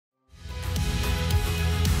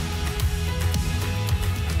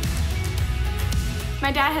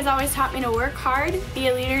My dad has always taught me to work hard, be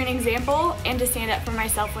a leader and example, and to stand up for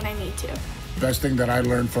myself when I need to. The best thing that I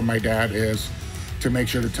learned from my dad is to make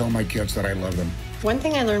sure to tell my kids that I love them. One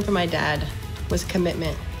thing I learned from my dad was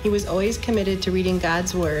commitment. He was always committed to reading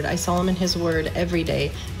God's word. I saw him in his word every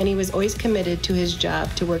day, and he was always committed to his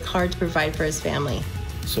job to work hard to provide for his family.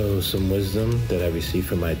 So some wisdom that I received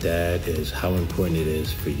from my dad is how important it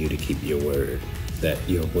is for you to keep your word, that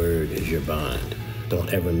your word is your bond.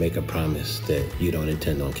 Don't ever make a promise that you don't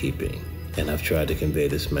intend on keeping. And I've tried to convey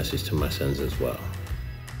this message to my sons as well.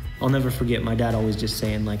 I'll never forget my dad always just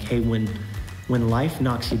saying like, hey, when life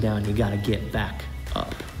knocks you down, you gotta get back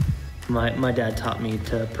up. My dad taught me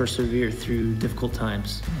to persevere through difficult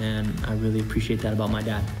times, and I really appreciate that about my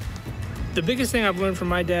dad. The biggest thing I've learned from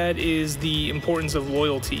my dad is the importance of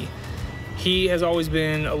loyalty. He has always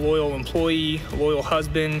been a loyal employee, a loyal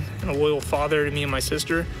husband, and a loyal father to me and my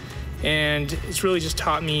sister. And it's really just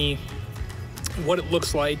taught me what it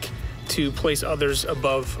looks like to place others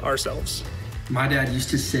above ourselves. My dad used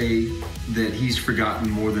to say that he's forgotten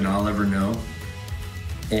more than I'll ever know,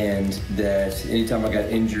 and that anytime I got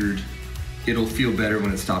injured, it'll feel better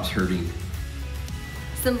when it stops hurting.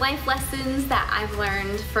 Some life lessons that I've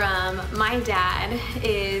learned from my dad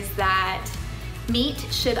is that meat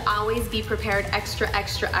should always be prepared extra,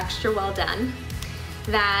 extra, extra well done.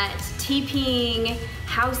 That TPing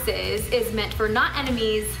houses is meant for not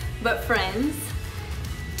enemies, but friends.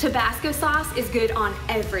 Tabasco sauce is good on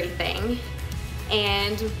everything.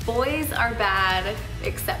 And boys are bad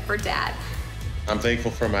except for dad. I'm thankful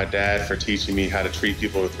for my dad for teaching me how to treat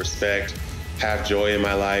people with respect, have joy in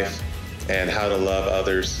my life, and how to love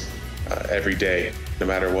others every day, no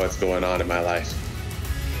matter what's going on in my life.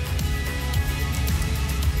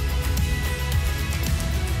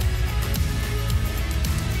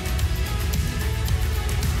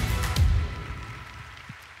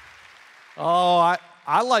 Oh,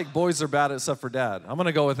 I like boys are bad except for dad. I'm going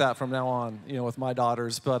to go with that from now on, with my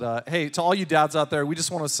daughters. But hey, to all you dads out there, we just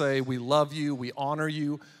want to say we love you, we honor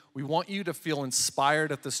you. We want you to feel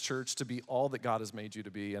inspired at this church to be all that God has made you to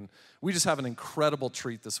be. And we just have an incredible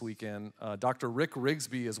treat this weekend. Dr. Rick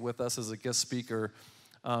Rigsby is with us as a guest speaker.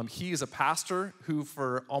 He is a pastor who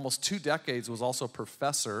for almost 2 decades was also a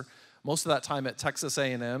professor, most of that time at Texas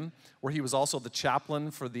A&M, where he was also the chaplain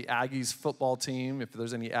for the Aggies football team, if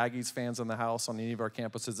there's any Aggies fans in the house on any of our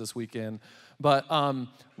campuses this weekend. But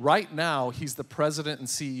right now, he's the president and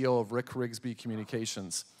CEO of Rick Rigsby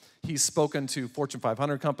Communications. He's spoken to Fortune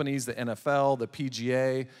 500 companies, the NFL, the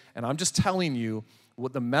PGA, and I'm just telling you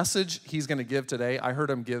what the message he's going to give today, I heard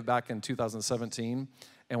him give back in 2017,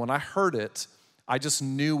 and when I heard it, I just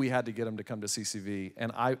knew we had to get him to come to CCV,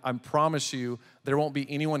 and I promise you there won't be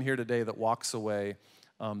anyone here today that walks away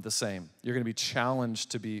the same. You're going to be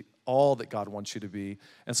challenged to be all that God wants you to be.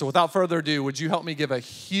 And so without further ado, would you help me give a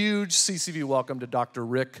huge CCV welcome to Dr.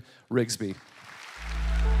 Rick Rigsby.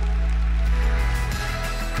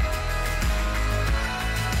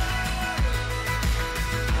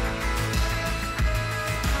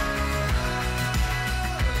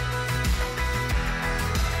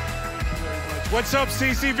 What's up,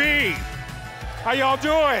 CCV? How y'all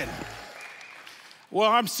doing? Well,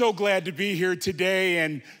 I'm so glad to be here today,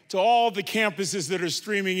 and to all the campuses that are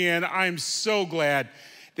streaming in, I'm so glad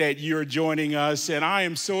that you're joining us, and I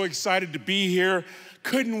am so excited to be here.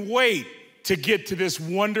 Couldn't wait to get to this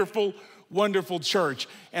wonderful, wonderful church.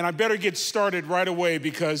 And I better get started right away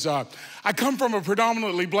because I come from a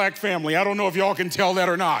predominantly black family. I don't know if y'all can tell that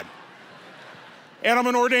or not. And I'm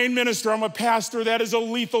an ordained minister, I'm a pastor. That is a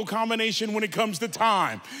lethal combination when it comes to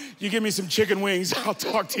time. You give me some chicken wings, I'll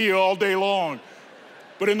talk to you all day long.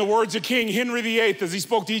 But in the words of King Henry VIII, as he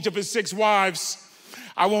spoke to each of his 6 wives,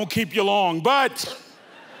 I won't keep you long. But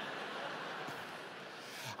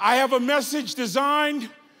I have a message designed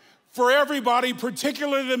for everybody,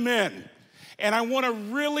 particularly the men. And I want to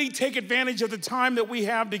really take advantage of the time that we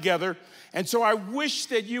have together. And so I wish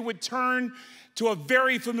that you would turn to a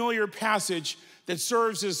very familiar passage that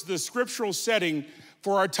serves as the scriptural setting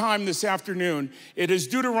for our time this afternoon. It is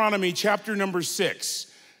Deuteronomy chapter number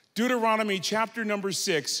 6. Deuteronomy chapter number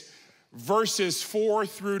 6, verses 4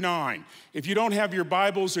 through 9. If you don't have your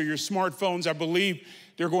Bibles or your smartphones, I believe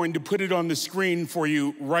they're going to put it on the screen for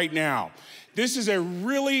you right now. This is a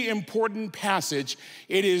really important passage.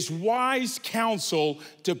 It is wise counsel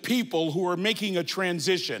to people who are making a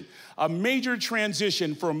transition, a major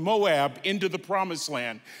transition from Moab into the promised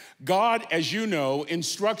land. God, as you know,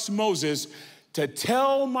 instructs Moses to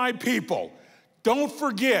tell my people, don't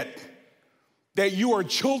forget that you are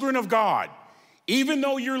children of God. Even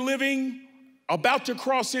though you're living, about to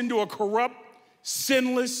cross into a corrupt,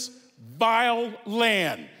 sinless, vile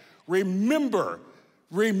land, remember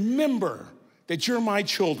remember that you're my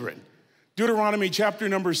children. Deuteronomy chapter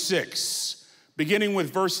number 6, beginning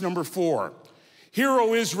with verse number 4. Hear,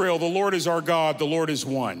 O Israel, the Lord is our God, the Lord is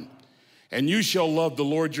one. And you shall love the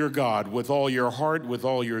Lord your God with all your heart, with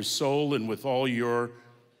all your soul, and with all your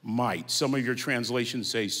might. Some of your translations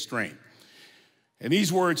say strength. And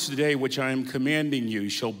these words today, which I am commanding you,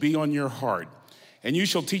 shall be on your heart, and you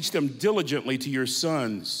shall teach them diligently to your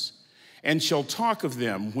sons, and shall talk of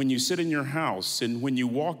them when you sit in your house, and when you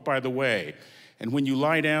walk by the way, and when you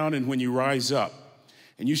lie down, and when you rise up.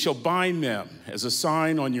 And you shall bind them as a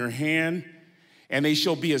sign on your hand, and they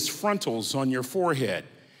shall be as frontals on your forehead.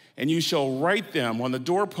 And you shall write them on the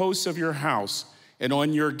doorposts of your house and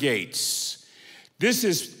on your gates. This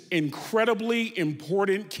is incredibly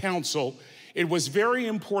important counsel. It was very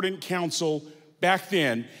important counsel back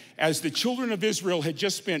then, as the children of Israel had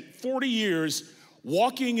just spent 40 years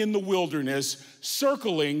walking in the wilderness,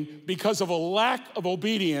 circling because of a lack of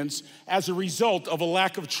obedience as a result of a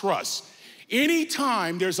lack of trust.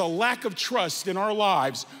 Anytime there's a lack of trust in our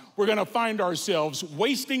lives, we're gonna find ourselves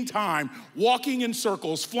wasting time, walking in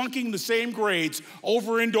circles, flunking the same grades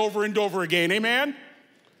over and over and over again, amen?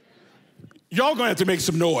 Y'all gonna have to make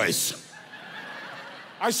some noise.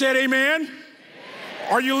 I said amen?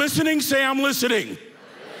 Are you listening? Say I'm listening.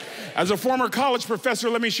 As a former college professor,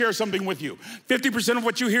 let me share something with you. 50% of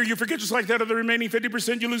what you hear, you forget just like that. Of the remaining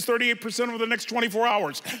 50%, you lose 38% over the next 24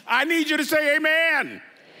 hours. I need you to say amen.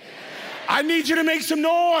 I need you to make some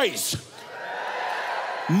noise.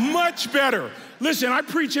 Much better. Listen,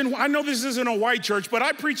 I know this isn't a white church, but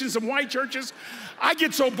I preach in some white churches. I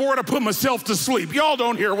get so bored I put myself to sleep. Y'all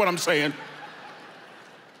don't hear what I'm saying.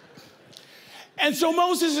 And so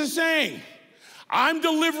Moses is saying, I'm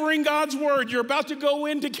delivering God's word. You're about to go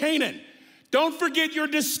into Canaan. Don't forget you're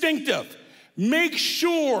distinctive. Make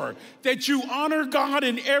sure that you honor God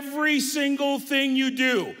in every single thing you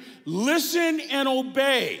do. Listen and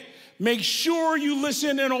obey. Make sure you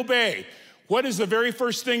listen and obey. What is the very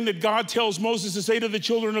first thing that God tells Moses to say to the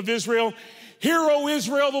children of Israel? Hear, O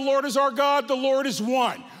Israel, the Lord is our God, the Lord is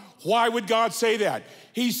one. Why would God say that?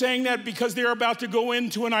 He's saying that because they're about to go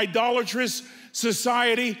into an idolatrous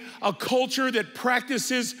society, a culture that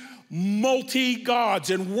practices multi-gods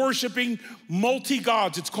and worshiping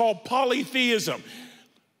multi-gods. It's called polytheism.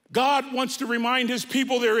 God wants to remind his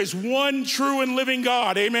people there is one true and living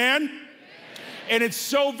God, amen? And it's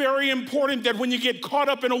so very important that when you get caught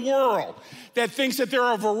up in a world that thinks that there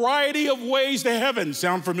are a variety of ways to heaven,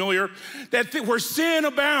 sound familiar? Where sin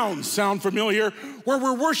abounds, sound familiar? Where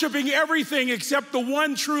we're worshiping everything except the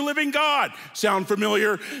one true living God, sound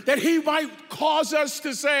familiar? That he might cause us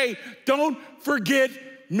to say, don't forget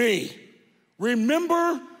me.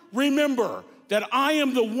 Remember that I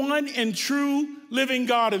am the one and true living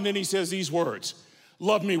God. And then he says these words,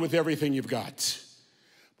 love me with everything you've got.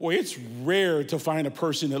 Boy, it's rare to find a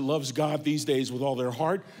person that loves God these days with all their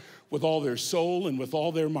heart, with all their soul, and with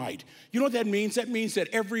all their might. You know what that means? That means that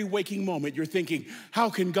every waking moment you're thinking, how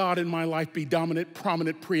can God in my life be dominant,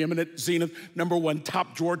 prominent, preeminent, zenith, number one,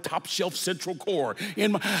 top drawer, top shelf, central core?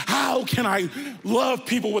 How can I love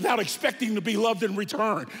people without expecting to be loved in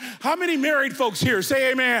return? How many married folks here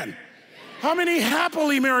say amen? Amen. How many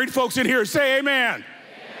happily married folks in here say amen? Amen.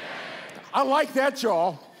 I like that,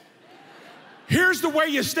 y'all. Here's the way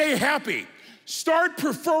you stay happy. Start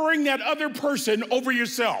preferring that other person over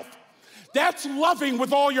yourself. That's loving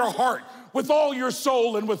with all your heart, with all your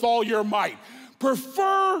soul, and with all your might.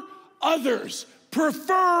 Prefer others.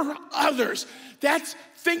 Prefer others. That's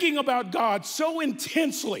thinking about God so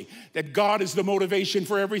intensely that God is the motivation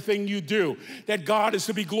for everything you do, that God is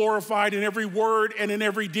to be glorified in every word and in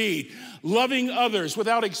every deed. Loving others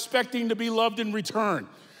without expecting to be loved in return.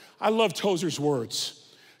 I love Tozer's words.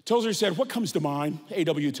 Tozer said, what comes to mind,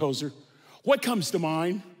 A.W. Tozer? What comes to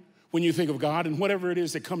mind when you think of God? And whatever it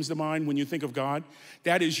is that comes to mind when you think of God,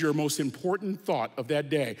 that is your most important thought of that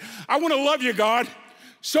day. I want to love you, God,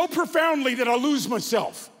 so profoundly that I lose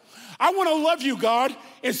myself. I want to love you, God,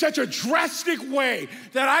 in such a drastic way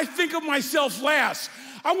that I think of myself last.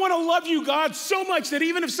 I want to love you, God, so much that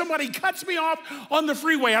even if somebody cuts me off on the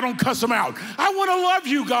freeway, I don't cuss them out. I want to love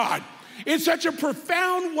you, God, in such a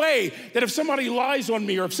profound way that if somebody lies on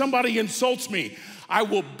me or if somebody insults me, I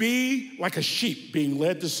will be like a sheep being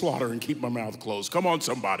led to slaughter and keep my mouth closed. Come on,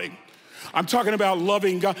 somebody. I'm talking about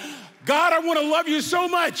loving God. God, I want to love you so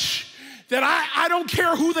much that I don't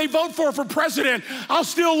care who they vote for president, I'll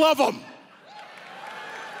still love them.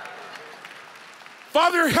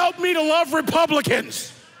 Father, help me to love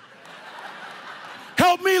Republicans.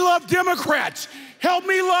 Help me love Democrats. Help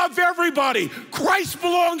me love everybody. Christ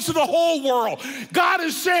belongs to the whole world. God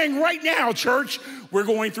is saying right now, church, We're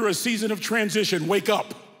going through a season of transition. Wake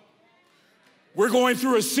up. We're going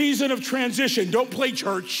through a season of transition. Don't play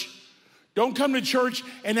church. Don't come to church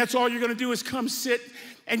and that's all you're going to do is come sit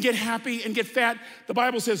and get happy and get fat. The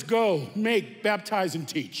Bible says, go, make, baptize, and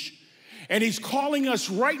teach. And he's calling us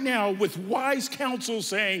right now with wise counsel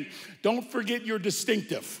saying, don't forget you're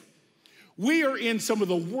distinctive. We are in some of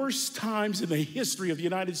the worst times in the history of the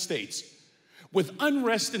United States with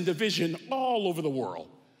unrest and division all over the world,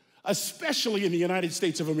 especially in the United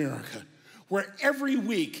States of America, where every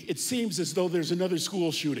week it seems as though there's another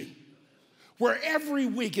school shooting, where every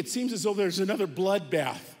week it seems as though there's another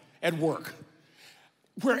bloodbath at work,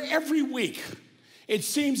 where every week it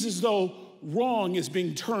seems as though wrong is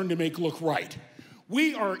being turned to make look right.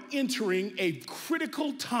 We are entering a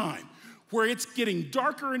critical time where it's getting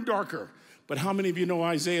darker and darker. But how many of you know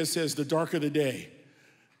Isaiah says the darker the day,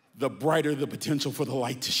 the brighter the potential for the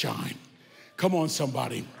light to shine? Come on,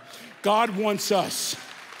 somebody. God wants us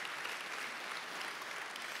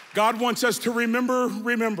to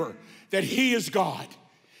remember that he is God,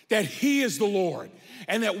 that he is the Lord,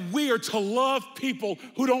 and that we are to love people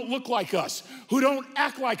who don't look like us, who don't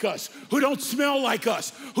act like us, who don't smell like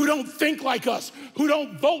us, who don't think like us, who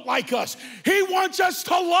don't vote like us. He wants us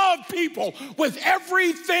to love people with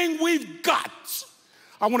everything we've got.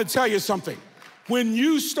 I want to tell you something. When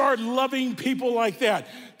you start loving people like that,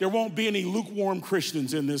 there won't be any lukewarm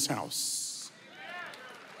Christians in this house.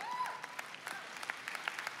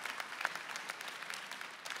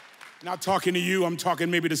 Not talking to you, I'm talking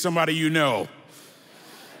maybe to somebody you know.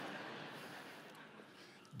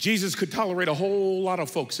 Jesus could tolerate a whole lot of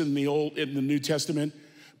folks in the New Testament,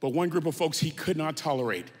 but one group of folks he could not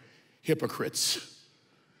tolerate: hypocrites.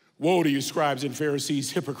 Woe to you, scribes and Pharisees,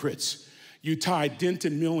 hypocrites! You tithe, dent,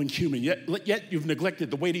 and meal, and cumin, yet you've neglected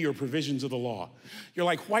the weightier provisions of the law. You're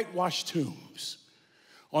like whitewashed tombs.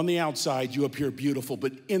 On the outside, you appear beautiful,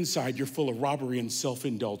 but inside, you're full of robbery and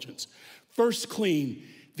self-indulgence. First, clean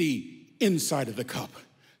the inside of the cup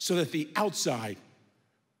so that the outside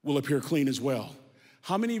will appear clean as well.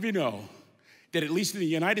 How many of you know that at least in the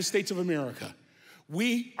United States of America,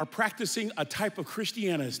 we are practicing a type of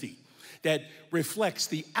Christianity that reflects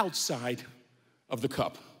the outside of the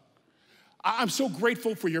cup? I'm so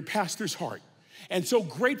grateful for your pastor's heart and so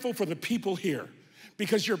grateful for the people here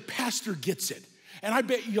because your pastor gets it. And I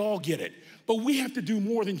bet y'all get it. But we have to do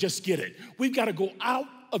more than just get it. We've got to go out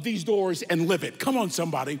of these doors and live it. Come on,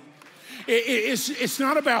 somebody. It's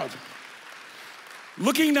not about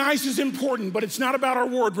looking nice is important, but it's not about our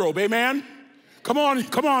wardrobe. Amen? Come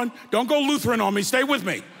on. Don't go Lutheran on me. Stay with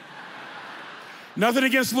me. Nothing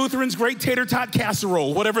against Lutherans, great tater tot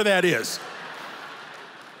casserole, whatever that is.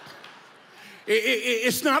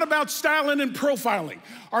 It's not about styling and profiling.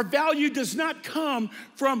 Our value does not come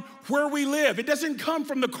from where we live. It doesn't come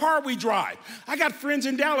from the car we drive. I got friends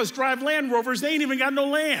in Dallas drive Land Rovers. They ain't even got no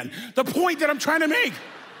land. The point that I'm trying to make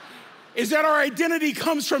is that our identity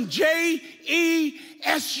comes from Jesus.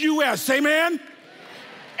 Amen?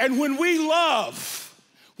 And when we love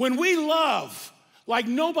like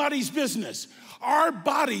nobody's business, our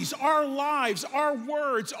bodies, our lives, our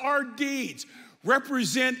words, our deeds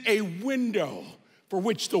represent a window for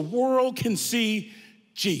which the world can see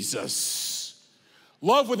Jesus.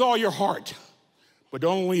 Love with all your heart, but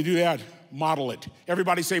don't only do that, model it.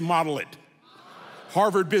 Everybody say model it.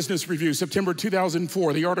 Harvard Business Review, September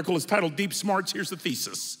 2004. The article is titled Deep Smarts. Here's the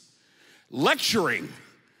thesis. Lecturing,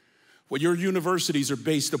 what your universities are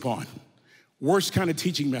based upon. Worst kind of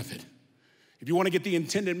teaching method. If you want to get the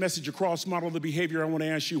intended message across, model the behavior, I want to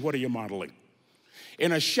ask you, what are you modeling?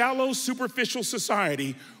 In a shallow, superficial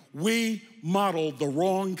society, we model the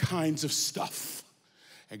wrong kinds of stuff.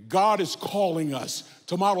 And God is calling us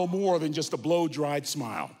to model more than just a blow-dried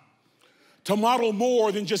smile, to model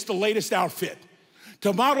more than just the latest outfit,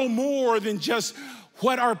 to model more than just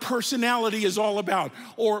what our personality is all about,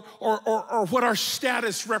 or what our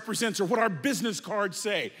status represents, or what our business cards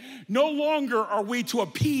say. No longer are we to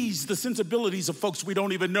appease the sensibilities of folks we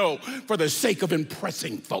don't even know for the sake of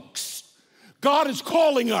impressing folks. God is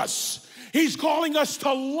calling us. He's calling us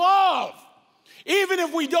to love, even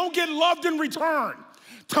if we don't get loved in return,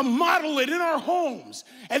 to model it in our homes,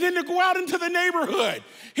 and then to go out into the neighborhood.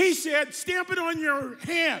 He said, stamp it on your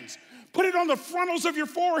hands, put it on the frontals of your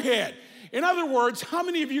forehead. In other words, how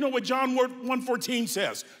many of you know what John 1:14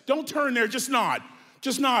 says? Don't turn there, just nod.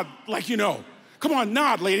 Just nod like you know. Come on,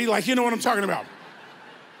 nod, lady, like you know what I'm talking about.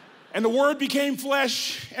 And the Word became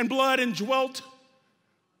flesh and blood and dwelt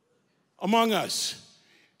among us.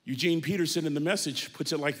 Eugene Peterson in The Message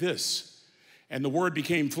puts it like this: and the Word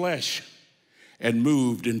became flesh and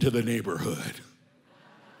moved into the neighborhood.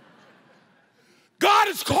 God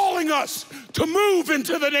is calling us to move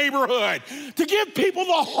into the neighborhood, to give people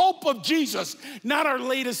the hope of Jesus, not our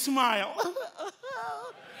latest smile.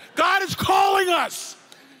 God is calling us.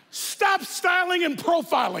 Stop styling and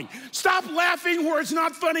profiling. Stop laughing where it's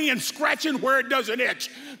not funny and scratching where it doesn't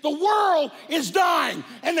itch. The world is dying,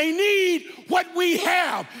 and they need what we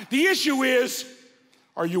have. The issue is,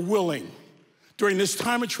 are you willing during this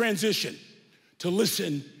time of transition to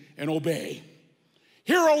listen and obey?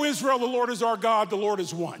 Hear, O Israel, the Lord is our God, the Lord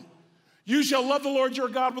is one. You shall love the Lord your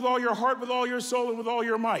God with all your heart, with all your soul, and with all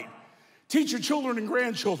your might. Teach your children and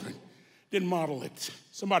grandchildren, then model it.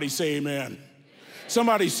 Somebody say amen.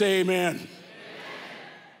 Somebody say amen. Amen.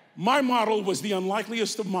 My model was the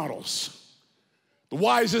unlikeliest of models. The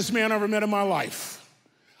wisest man I ever met in my life,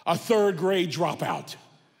 a third grade dropout.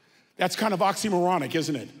 That's kind of oxymoronic,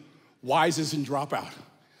 isn't it? Wisest and dropout.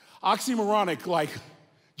 Oxymoronic like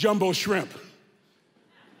jumbo shrimp.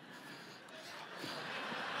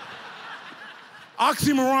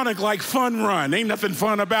 Oxymoronic like fun run. Ain't nothing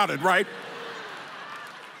fun about it, right?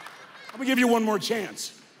 I'm gonna give you one more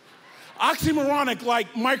chance. Oxymoronic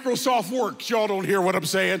like Microsoft Works. Y'all don't hear what I'm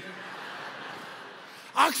saying.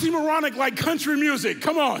 Oxymoronic like country music.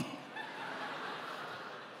 Come on.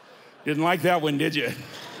 Didn't like that one, did you? In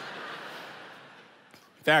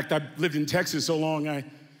fact, I've lived in Texas so long, I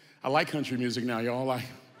like country music now, y'all.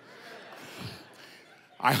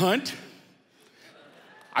 I hunt.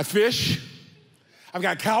 I fish. I've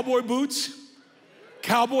got cowboy boots,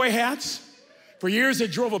 cowboy hats. For years, I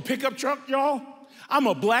drove a pickup truck, y'all. I'm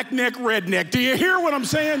a black neck redneck. Do you hear what I'm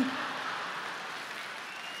saying?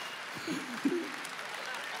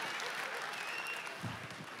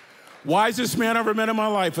 Wisest man I ever met in my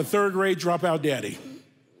life, a third grade dropout daddy.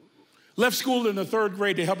 Left school in the third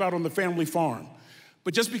grade to help out on the family farm.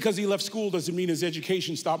 But just because he left school doesn't mean his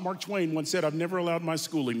education stopped. Mark Twain once said, I've never allowed my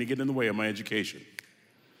schooling to get in the way of my education.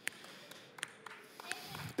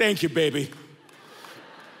 Thank you, baby.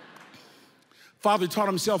 Father taught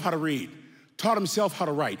himself how to read, taught himself how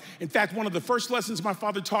to write. In fact, one of the first lessons my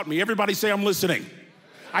father taught me, everybody say I'm listening.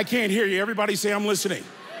 I can't hear you. Everybody say I'm listening.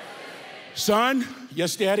 Son,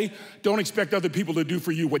 yes, Daddy, don't expect other people to do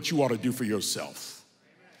for you what you ought to do for yourself.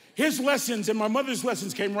 His lessons and my mother's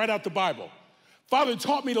lessons came right out the Bible. Father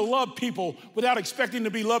taught me to love people without expecting to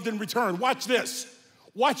be loved in return. Watch this.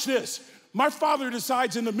 Watch this. My father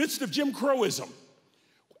decides in the midst of Jim Crowism,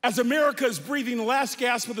 as America is breathing the last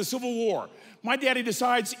gasp of the Civil War, my daddy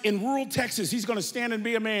decides in rural Texas he's going to stand and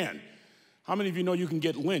be a man. How many of you know you can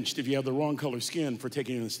get lynched if you have the wrong color skin for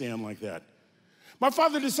taking a stand like that? My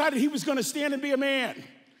father decided he was going to stand and be a man.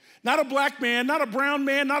 Not a black man, not a brown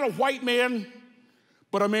man, not a white man,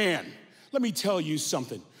 but a man. Let me tell you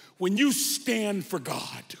something. When you stand for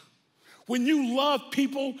God, when you love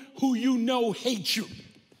people who you know hate you,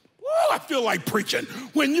 woo, I feel like preaching.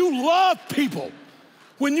 When you love people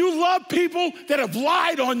that have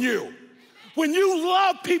lied on you, when you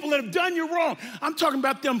love people that have done you wrong, I'm talking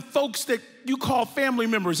about them folks that you call family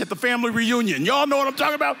members at the family reunion. Y'all know what I'm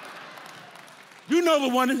talking about? You know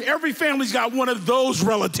the one, every family's got one of those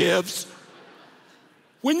relatives.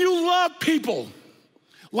 When you love people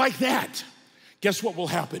like that, guess what will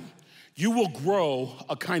happen? You will grow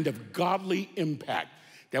a kind of godly impact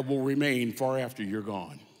that will remain far after you're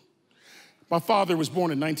gone. My father was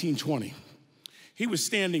born in 1920. He was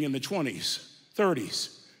standing in the 20s,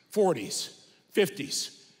 30s, 40s,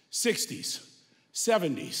 50s, 60s,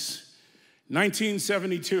 70s,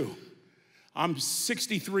 1972. I'm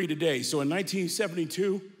 63 today, so in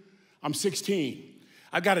 1972, I'm 16.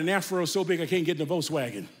 I got an afro so big I can't get in the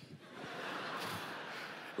Volkswagen.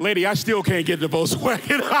 Lady, I still can't get in the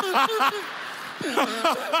Volkswagen.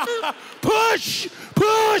 Push,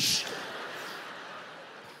 push.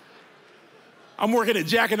 I'm working at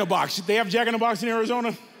Jack in the Box. They have Jack in the Box in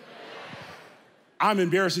Arizona? I'm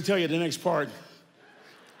embarrassed to tell you the next part.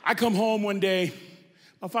 I come home one day.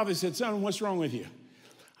 My father said, son, what's wrong with you?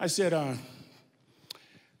 I said,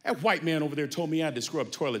 that white man over there told me I had to scrub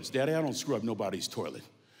toilets. Daddy, I don't screw up nobody's toilet.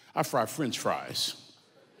 I fry French fries.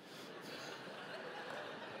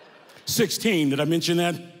 16, did I mention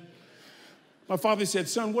that? My father said,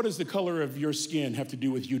 son, what does the color of your skin have to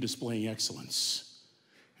do with you displaying excellence?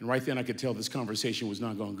 And right then I could tell this conversation was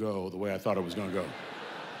not gonna go the way I thought it was gonna go.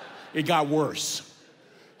 It got worse.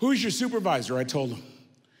 Who's your supervisor? I told him.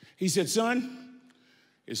 He said, son,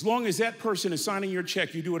 as long as that person is signing your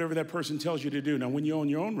check, you do whatever that person tells you to do. Now, when you own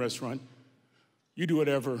your own restaurant, you do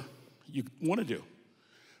whatever you want to do.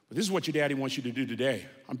 But this is what your daddy wants you to do today.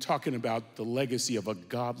 I'm talking about the legacy of a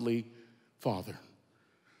godly father.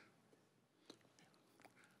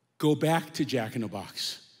 Go back to Jack in the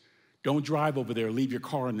Box. Don't drive over there. Leave your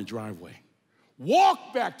car in the driveway.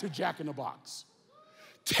 Walk back to Jack in the Box.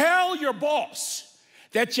 Tell your boss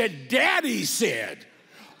that your daddy said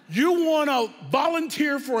you want to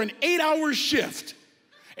volunteer for an 8-hour shift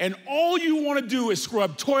and all you want to do is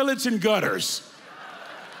scrub toilets and gutters.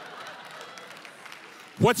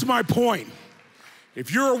 What's my point?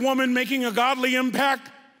 If you're a woman making a godly impact,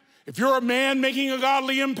 if you're a man making a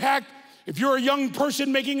godly impact, if you're a young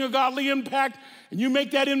person making a godly impact, and you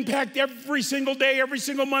make that impact every single day, every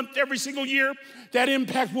single month, every single year, that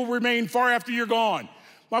impact will remain far after you're gone.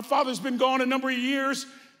 My father's been gone a number of years.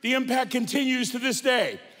 The impact continues to this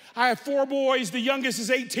day. I have 4 boys. The youngest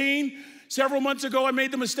is 18. Several months ago, I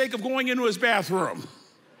made the mistake of going into his bathroom.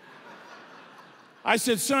 I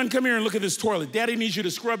said, son, come here and look at this toilet. Daddy needs you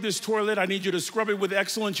to scrub this toilet. I need you to scrub it with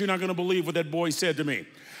excellence. You're not going to believe what that boy said to me.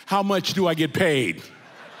 How much do I get paid?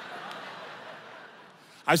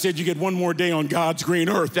 I said, you get 1 more day on God's green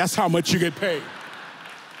earth. That's how much you get paid.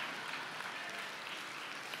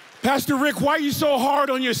 Pastor Rick, why are you so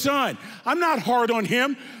hard on your son? I'm not hard on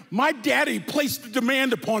him. My daddy placed the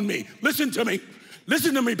demand upon me. Listen to me.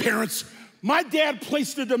 Listen to me, parents. My dad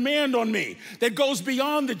placed a demand on me that goes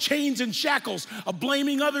beyond the chains and shackles of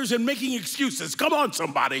blaming others and making excuses. Come on,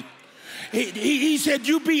 somebody. He said,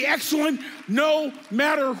 you be excellent no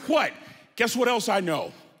matter what. Guess what else I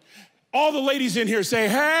know? All the ladies in here say,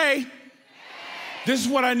 hey. This is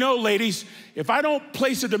what I know, ladies. If I don't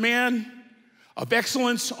place a demand of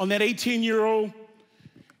excellence on that 18-year-old,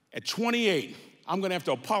 at 28, I'm going to have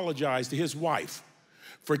to apologize to his wife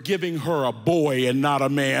for giving her a boy and not a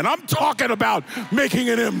man. I'm talking about making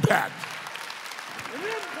an impact.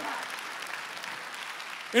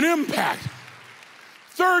 An impact.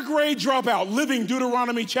 3rd grade dropout, living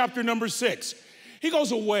Deuteronomy chapter number 6. He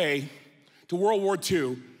goes away to World War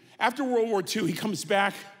II. After World War II, he comes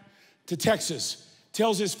back to Texas,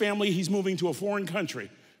 tells his family he's moving to a foreign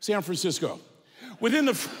country, San Francisco.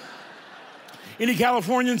 Any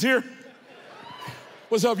Californians here?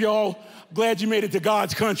 What's up, y'all? Glad you made it to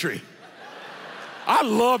God's country. I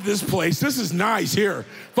love this place. This is nice here.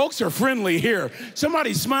 Folks are friendly here.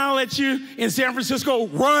 Somebody smile at you in San Francisco,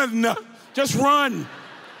 run. Just run.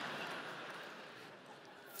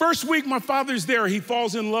 First week my father's there, he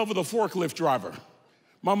falls in love with a forklift driver.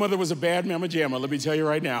 My mother was a bad mamma jamma, let me tell you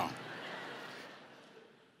right now.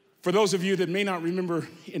 For those of you that may not remember,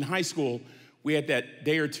 in high school, we had that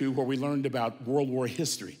day or two where we learned about World War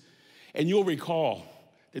history. And you'll recall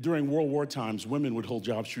that during World War times, women would hold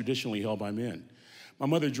jobs traditionally held by men. My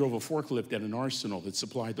mother drove a forklift at an arsenal that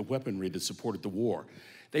supplied the weaponry that supported the war.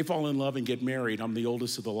 They fall in love and get married. I'm the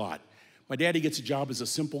oldest of the lot. My daddy gets a job as a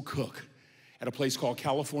simple cook at a place called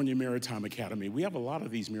California Maritime Academy. We have a lot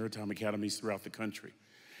of these maritime academies throughout the country.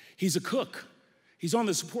 He's a cook. He's on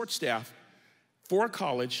the support staff for a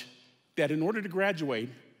college that in order to graduate,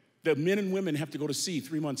 the men and women have to go to sea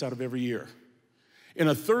 3 months out of every year. In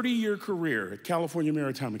a 30-year career at California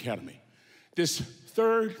Maritime Academy, this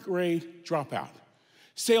 3rd grade dropout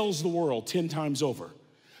sails the world 10 times over,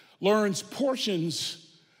 learns portions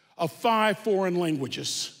of 5 foreign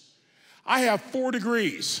languages. I have 4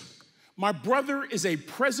 degrees. My brother is a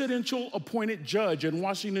presidential appointed judge in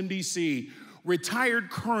Washington, D.C.,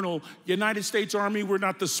 retired colonel, United States Army. We're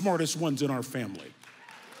not the smartest ones in our family.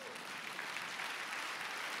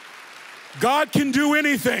 God can do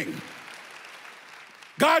anything.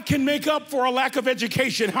 God can make up for a lack of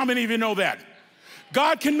education. How many of you know that?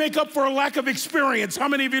 God can make up for a lack of experience. How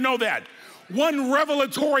many of you know that? One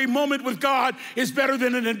revelatory moment with God is better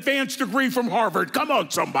than an advanced degree from Harvard. Come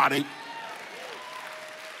on, somebody.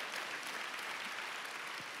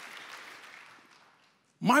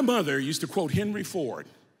 My mother used to quote Henry Ford,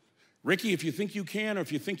 Ricky, if you think you can or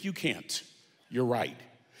if you think you can't, you're right.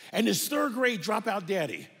 And this 3rd grade dropout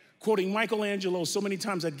daddy, quoting Michelangelo so many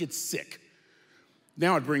times I'd get sick.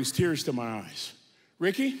 Now it brings tears to my eyes.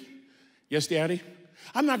 Ricky? Yes, Daddy?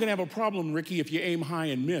 I'm not gonna have a problem, Ricky, if you aim high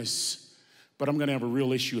and miss, but I'm gonna have a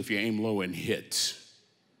real issue if you aim low and hit.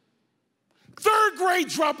 3rd grade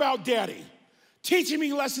dropout daddy, teaching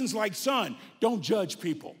me lessons like, son, don't judge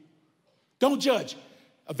people. Don't judge.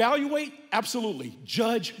 Evaluate? Absolutely.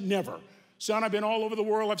 Judge? Never. Son, I've been all over the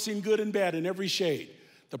world. I've seen good and bad in every shade.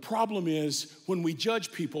 The problem is when we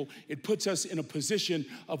judge people, it puts us in a position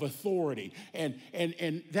of authority. And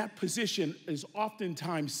that position is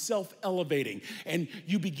oftentimes self-elevating. And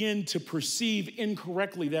you begin to perceive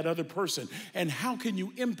incorrectly that other person. And how can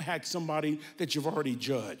you impact somebody that you've already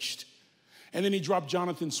judged? And then he dropped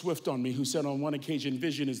Jonathan Swift on me, who said on one occasion,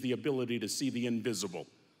 vision is the ability to see the invisible.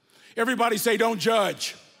 Everybody say, don't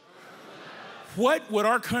judge. What would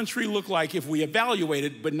our country look like if we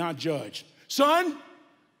evaluated but not judged? Son?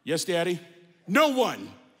 Yes, Daddy? No one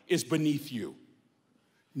is beneath you.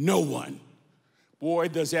 No one. Boy,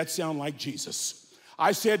 does that sound like Jesus.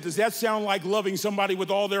 I said, does that sound like loving somebody with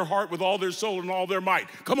all their heart, with all their soul, and all their might?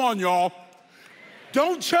 Come on, y'all.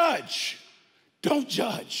 Don't judge. Don't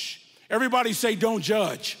judge. Everybody say, don't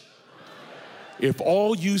judge. If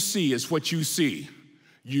all you see is what you see,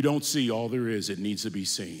 you don't see all there is. It needs to be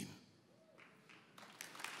seen.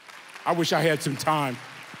 I wish I had some time.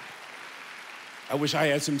 I wish I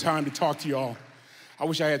had some time to talk to y'all. I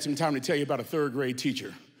wish I had some time to tell you about a third grade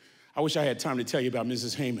teacher. I wish I had time to tell you about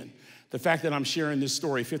Mrs. Heyman. The fact that I'm sharing this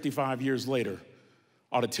story 55 years later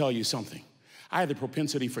ought to tell you something. I had the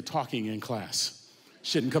propensity for talking in class.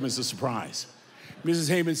 Shouldn't come as a surprise. Mrs.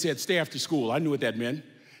 Heyman said, stay after school. I knew what that meant.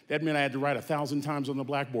 That meant I had to write 1,000 times on the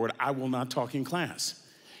blackboard, I will not talk in class.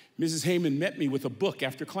 Mrs. Heyman met me with a book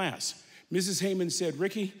after class. Mrs. Heyman said,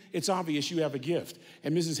 Ricky, it's obvious you have a gift,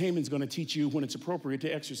 and Mrs. Heyman's gonna teach you when it's appropriate to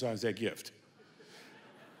exercise that gift.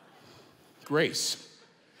 Grace.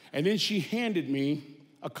 And then she handed me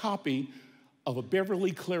a copy of a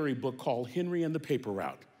Beverly Cleary book called Henry and the Paper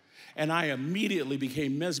Route. And I immediately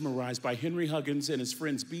became mesmerized by Henry Huggins and his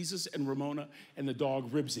friends Beezus and Ramona and the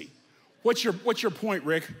dog Rigsby. What's your point,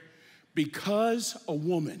 Rick? Because a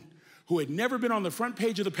woman who had never been on the front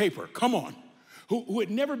page of the paper, come on, who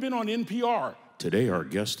had never been on NPR, today our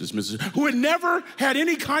guest is Mrs., who had never had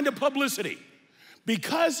any kind of publicity,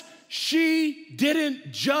 because she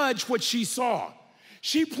didn't judge what she saw,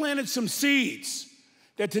 she planted some seeds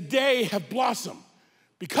that today have blossomed.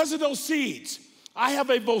 Because of those seeds, I have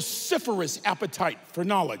a vociferous appetite for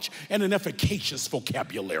knowledge and an efficacious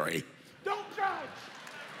vocabulary. Don't judge.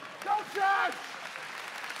 Don't judge.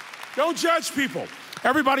 Don't judge people.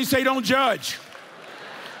 Everybody say don't judge.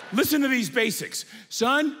 Listen to these basics.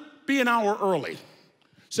 Son, be an hour early.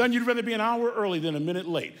 Son, you'd rather be an hour early than a minute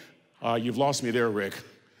late. You've lost me there, Rick.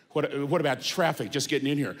 What about traffic just getting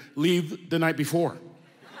in here? Leave the night before.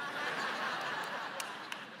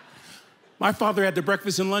 My father had the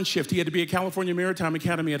breakfast and lunch shift. He had to be at California Maritime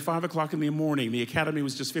Academy at 5 o'clock in the morning. The academy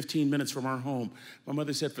was just 15 minutes from our home. My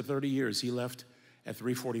mother said for 30 years, he left at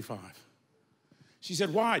 3:45. She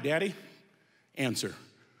said, why, Daddy? Answer,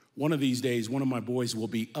 one of these days, one of my boys will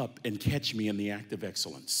be up and catch me in the act of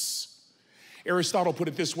excellence. Aristotle put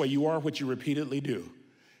it this way, you are what you repeatedly do.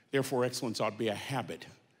 Therefore, excellence ought to be a habit,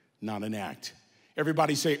 not an act.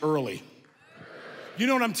 Everybody say early. You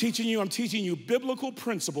know what I'm teaching you? I'm teaching you biblical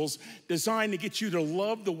principles designed to get you to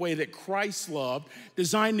love the way that Christ loved,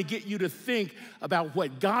 designed to get you to think about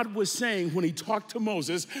what God was saying when he talked to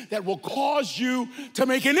Moses that will cause you to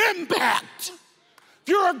make an impact. If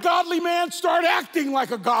you're a godly man, start acting like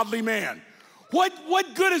a godly man.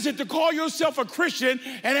 What good is it to call yourself a Christian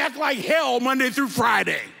and act like hell Monday through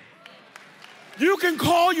Friday? You can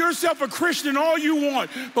call yourself a Christian all you want,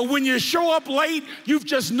 but when you show up late, you've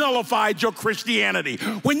just nullified your Christianity.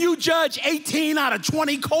 When you judge 18 out of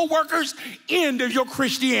 20 coworkers, end of your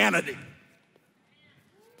Christianity.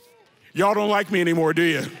 Y'all don't like me anymore, do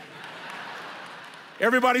you?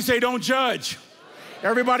 Everybody say don't judge.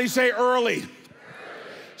 Everybody say early.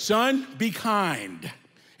 Son, be kind.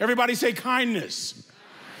 Everybody say kindness.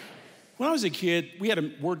 When I was a kid, we had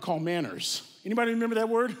a word called manners. Anybody remember that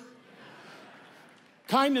word?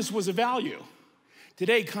 Kindness was a value.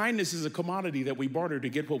 Today, kindness is a commodity that we barter to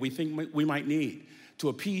get what we think we might need, to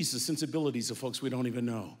appease the sensibilities of folks we don't even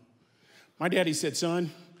know. My daddy said,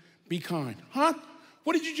 son, be kind. Huh?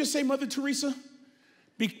 What did you just say, Mother Teresa?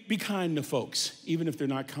 Be kind to folks, even if they're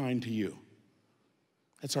not kind to you.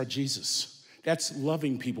 That's our Jesus. That's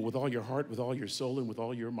loving people with all your heart, with all your soul, and with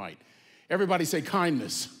all your might. Everybody say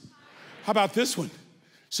kindness. How about this one?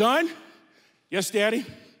 Son, yes, Daddy?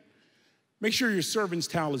 Make sure your servant's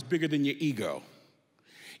towel is bigger than your ego.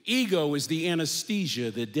 Ego is the anesthesia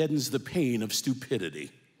that deadens the pain of stupidity.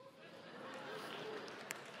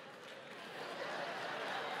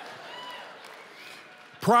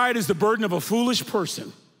 Pride is the burden of a foolish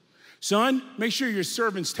person. Son, make sure your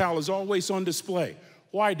servant's towel is always on display.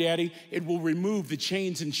 Why, Daddy? It will remove the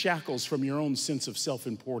chains and shackles from your own sense of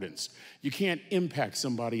self-importance. You can't impact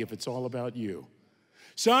somebody if it's all about you.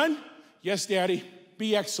 Son, yes, Daddy,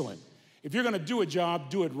 be excellent. If you're gonna do a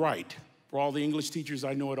job, do it right. For all the English teachers,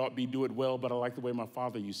 I know it ought to be do it well, but I like the way my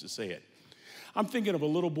father used to say it. I'm thinking of a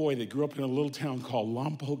little boy that grew up in a little town called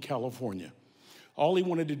Lompoc, California. All he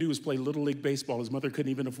wanted to do was play Little League Baseball. His mother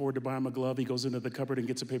couldn't even afford to buy him a glove. He goes into the cupboard and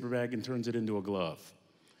gets a paper bag and turns it into a glove.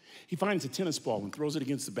 He finds a tennis ball and throws it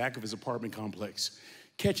against the back of his apartment complex,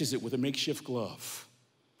 catches it with a makeshift glove.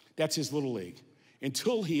 That's his Little League.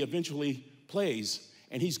 Until he eventually plays,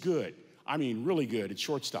 and he's good. I mean, really good at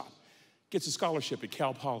shortstop. Gets a scholarship at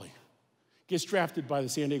Cal Poly, gets drafted by the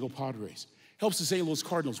San Diego Padres, helps the St. Louis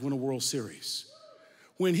Cardinals win a World Series.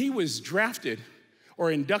 When he was drafted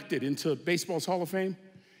or inducted into baseball's Hall of Fame,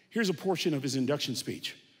 here's a portion of his induction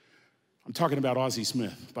speech. I'm talking about Ozzie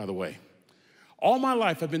Smith, by the way. All my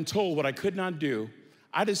life, I've been told what I could not do.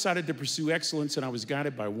 I decided to pursue excellence, and I was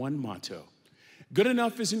guided by one motto. Good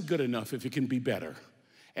enough isn't good enough if it can be better,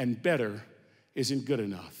 and better isn't good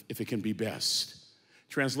enough if it can be best.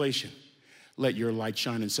 Translation, let your light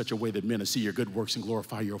shine in such a way that men will see your good works and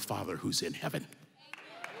glorify your Father who's in heaven.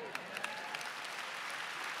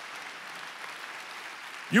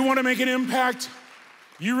 You want to make an impact?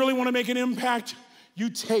 You really want to make an impact? You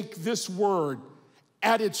take this word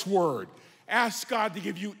at its word. Ask God to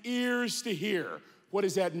give you ears to hear. What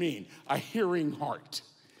does that mean? A hearing heart.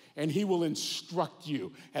 And he will instruct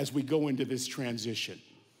you as we go into this transition.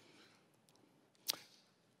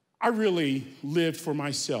 I really lived for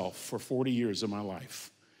myself for 40 years of my life,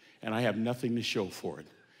 and I have nothing to show for it.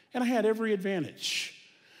 And I had every advantage.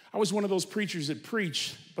 I was one of those preachers that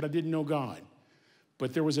preached, but I didn't know God.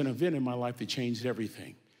 But there was an event in my life that changed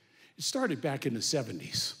everything. It started back in the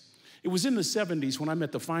 70s. It was in the 70s when I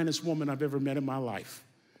met the finest woman I've ever met in my life.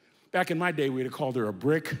 Back in my day, we'd have called her a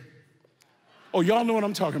brick. Oh, y'all know what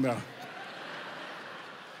I'm talking about.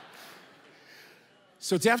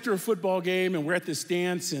 So it's after a football game, and we're at this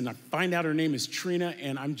dance, and I find out her name is Trina,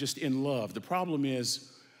 and I'm just in love. The problem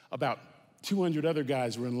is about 200 other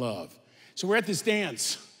guys were in love. So we're at this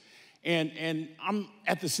dance, and I'm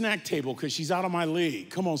at the snack table because she's out of my league.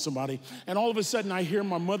 Come on, somebody. And all of a sudden, I hear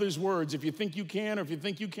my mother's words, if you think you can or if you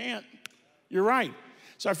think you can't, you're right.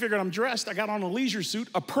 So I figured I'm dressed. I got on a leisure suit,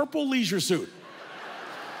 a purple leisure suit.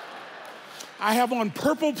 I have on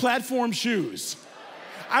purple platform shoes.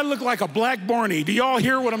 I look like a black Barney. Do y'all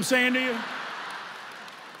hear what I'm saying to you?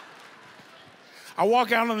 I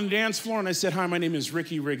walk out on the dance floor and I said, hi, my name is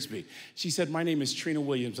Rigsby. She said, my name is Trina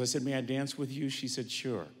Williams. I said, may I dance with you? She said,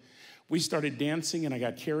 sure. We started dancing and I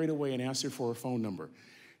got carried away and asked her for her phone number.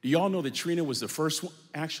 Do y'all know that Trina was the first one?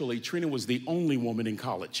 Actually, Trina was the only woman in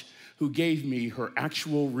college who gave me her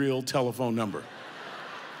actual real telephone number.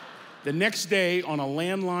 The next day on a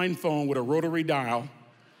landline phone with a rotary dial,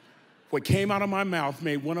 what came out of my mouth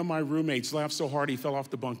made one of my roommates laugh so hard he fell off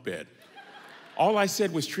the bunk bed. All I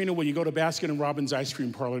said was, Trina, will you go to Baskin & Robbins ice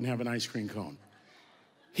cream parlor and have an ice cream cone?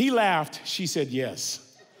 He laughed. She said yes.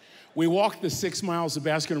 We walked the 6 miles to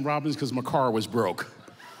Baskin & Robbins because my car was broke.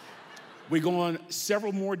 We go on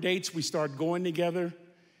several more dates. We start going together.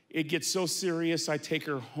 It gets so serious, I take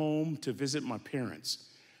her home to visit my parents.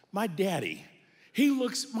 My daddy, he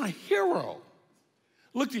looks my hero.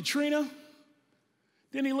 Looked at Trina.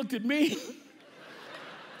 Then he looked at me.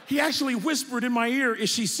 He actually whispered in my ear, is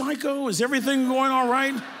she psycho? Is everything going all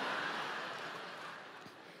right?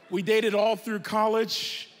 We dated all through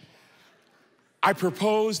college. I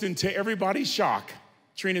proposed, and to everybody's shock,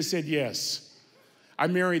 Trina said yes. I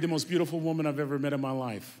married the most beautiful woman I've ever met in my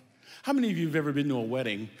life. How many of you have ever been to a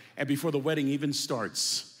wedding, and before the wedding even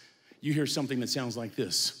starts, you hear something that sounds like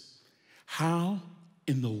this? How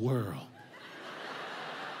in the world?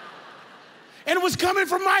 And it was coming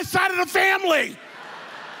from my side of the family.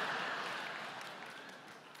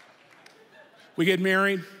 We get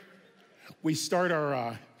married. We start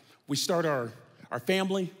our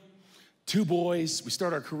family. 2 boys. We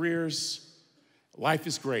start our careers. Life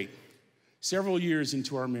is great. Several years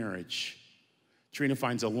into our marriage, Trina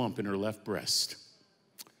finds a lump in her left breast.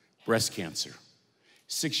 Breast cancer.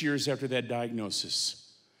 6 years after that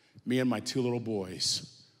diagnosis, me and my 2 little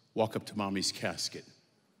boys walk up to mommy's casket.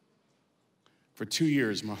 For 2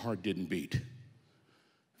 years, my heart didn't beat.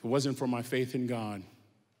 If it wasn't for my faith in God,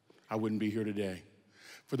 I wouldn't be here today.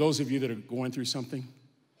 For those of you that are going through something,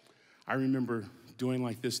 I remember doing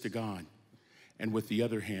like this to God, and with the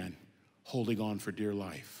other hand, holding on for dear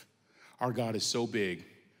life. Our God is so big,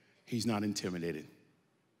 he's not intimidated.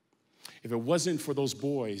 If it wasn't for those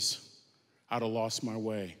boys, I'd have lost my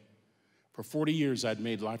way. For 40 years, I'd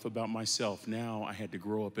made life about myself. Now I had to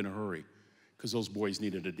grow up in a hurry because those boys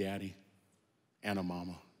needed a daddy and a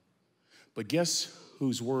mama. But guess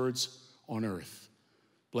whose words on earth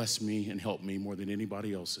blessed me and helped me more than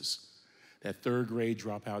anybody else's? That 3rd grade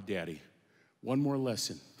dropout daddy. One more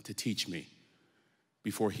lesson to teach me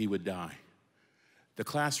before he would die. The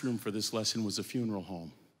classroom for this lesson was a funeral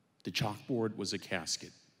home. The chalkboard was a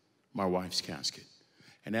casket, my wife's casket.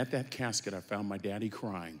 And at that casket, I found my daddy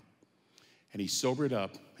crying. And he sobered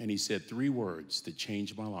up and he said 3 words that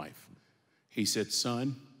changed my life. He said,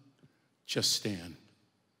 son, just stand.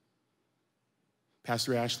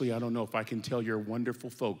 Pastor Ashley, I don't know if I can tell your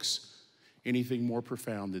wonderful folks anything more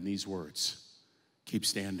profound than these words. Keep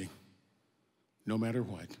standing. No matter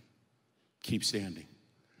what, keep standing.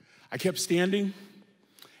 I kept standing,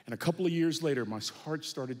 And a couple of years later, my heart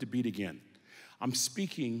started to beat again. I'm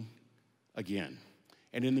speaking again.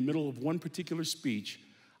 And in the middle of one particular speech,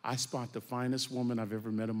 I spot the finest woman I've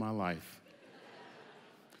ever met in my life.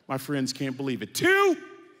 My friends can't believe it. 2!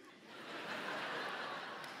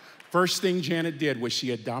 First thing Janet did was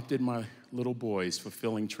she adopted my little boys,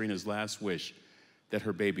 fulfilling Trina's last wish that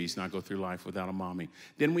her babies not go through life without a mommy.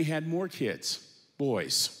 Then we had more kids,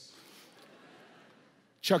 boys.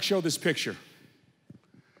 Chuck, show this picture.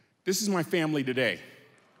 This is my family today.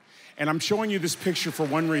 And I'm showing you this picture for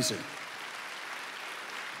one reason.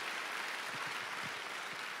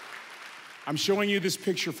 I'm showing you this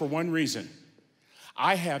picture for one reason.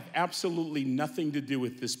 I have absolutely nothing to do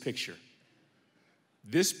with this picture.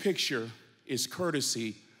 This picture is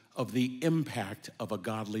courtesy of the impact of a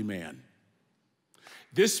godly man.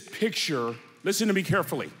 This picture, listen to me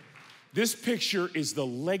carefully. This picture is the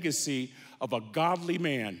legacy of a godly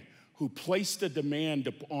man who placed a demand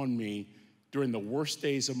upon me during the worst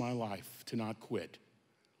days of my life to not quit.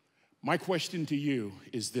 My question to you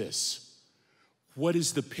is this: what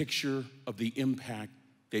is the picture of the impact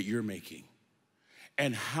that you're making?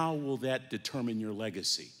 And how will that determine your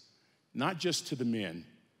legacy? Not just to the men,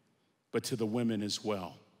 but to the women as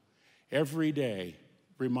well. Every day,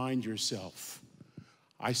 remind yourself,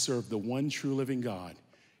 I serve the one true living God.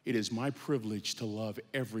 It is my privilege to love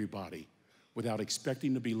everybody without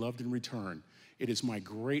expecting to be loved in return. It is my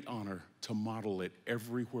great honor to model it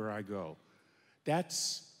everywhere I go.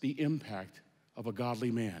 That's the impact of a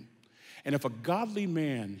godly man. And if a godly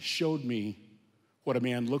man showed me what a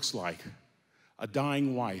man looks like, a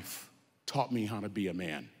dying wife taught me how to be a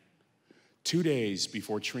man. 2 days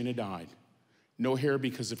before Trina died, no hair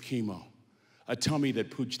because of chemo, a tummy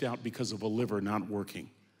that pooched out because of a liver not working.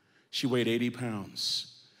 She weighed 80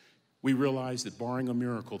 pounds. We realized that barring a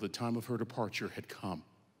miracle, the time of her departure had come.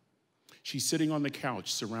 She's sitting on the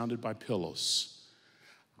couch surrounded by pillows.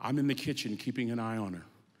 I'm in the kitchen keeping an eye on her.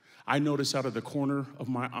 I notice out of the corner of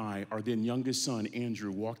my eye, our then youngest son,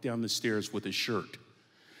 Andrew, walk down the stairs with a shirt.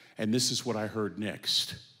 And this is what I heard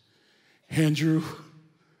next. Andrew,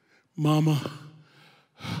 Mama,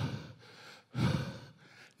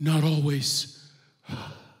 not always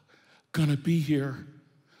gonna be here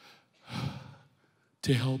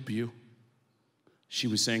to help you. She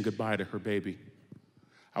was saying goodbye to her baby.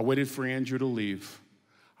 I waited for Andrew to leave.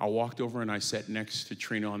 I walked over and I sat next to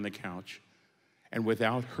Trina on the couch. And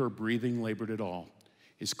without her breathing labored at all,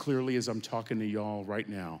 as clearly as I'm talking to y'all right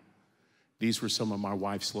now, these were some of my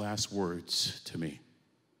wife's last words to me.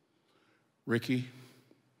 Ricky,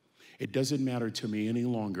 it doesn't matter to me any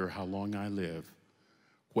longer how long I live.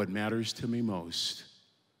 What matters to me most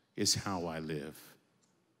is how I live.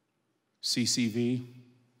 CCV,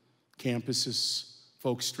 campuses,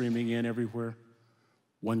 folks streaming in everywhere.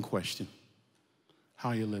 One question: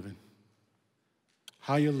 how you living?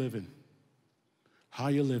 How you living? How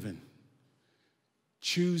you living?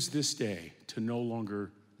 Choose this day to no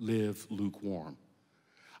longer live lukewarm.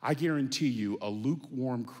 I guarantee you a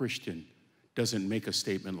lukewarm Christian doesn't make a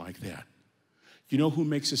statement like that. You know who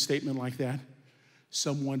makes a statement like that?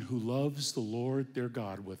 Someone who loves the Lord their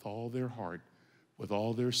God with all their heart, with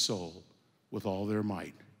all their soul, with all their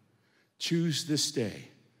might. Choose this day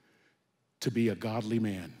to be a godly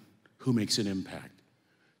man who makes an impact.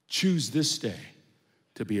 Choose this day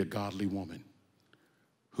to be a godly woman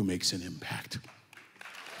who makes an impact.